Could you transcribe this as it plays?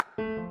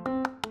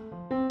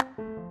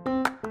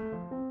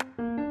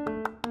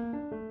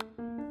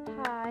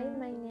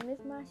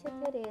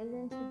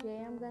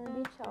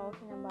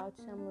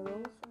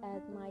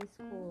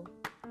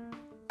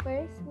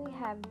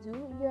have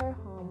do your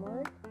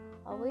homework.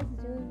 Always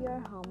do your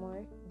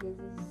homework. This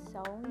is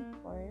so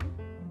important.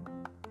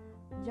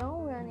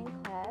 Don't run in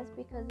class,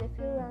 because if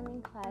you run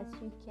in class,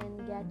 you can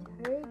get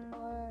hurt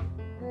or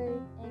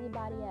hurt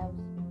anybody else.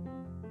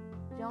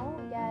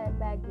 Don't get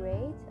bad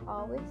grades.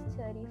 Always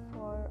study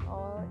for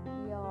all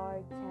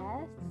your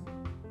tests.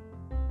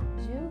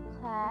 Do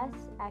class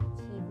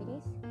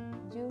activities.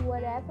 Do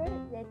whatever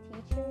the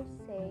teacher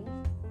says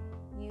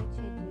you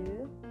to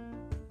do.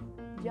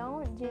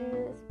 Don't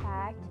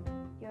disrespect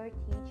your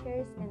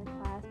teachers and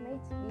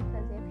classmates,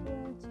 because if you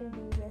want to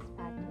be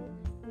respected,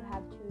 you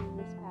have to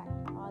respect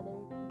other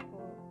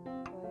people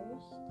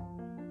first.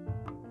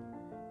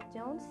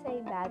 Don't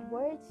say bad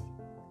words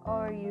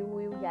or you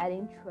will get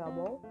in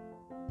trouble.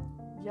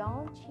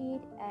 Don't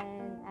cheat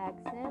in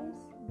exams,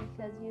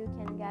 because you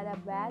can get a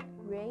bad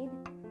grade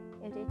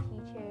if the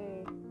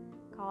teacher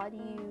caught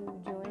you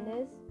doing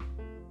this.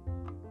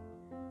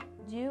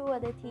 Do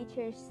what the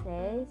teacher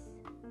says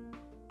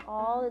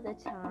all the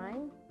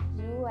time.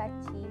 Do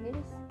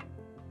activities.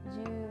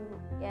 Do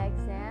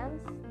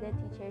exams the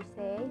teacher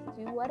says.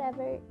 Do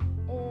whatever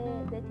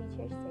the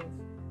teacher says.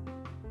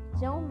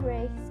 Don't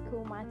break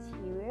school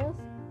materials,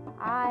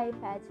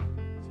 iPads,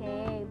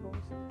 tables,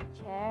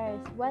 chairs,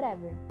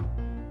 whatever.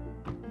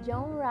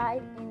 Don't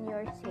write in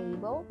your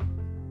table.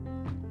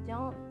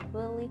 Don't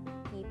bully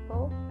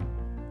people.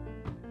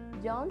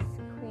 Don't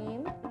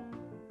scream.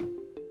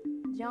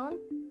 Don't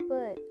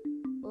put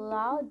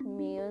loud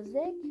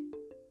music,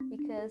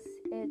 because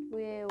it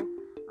will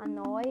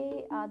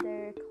annoy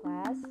other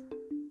class.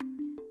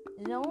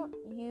 Don't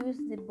use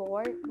the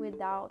board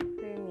without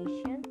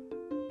permission.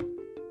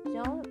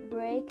 Don't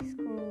break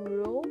school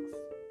rules.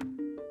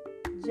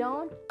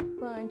 Don't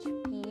punch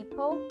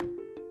people.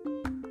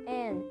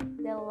 And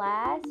the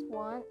last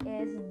one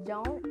is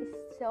don't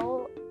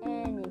steal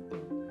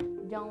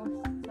anything.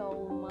 Don't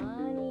steal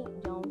money.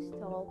 Don't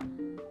steal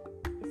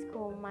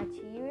school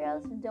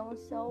materials. Don't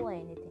steal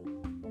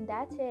anything. And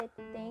that's it.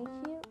 Thank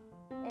you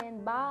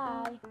and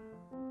bye.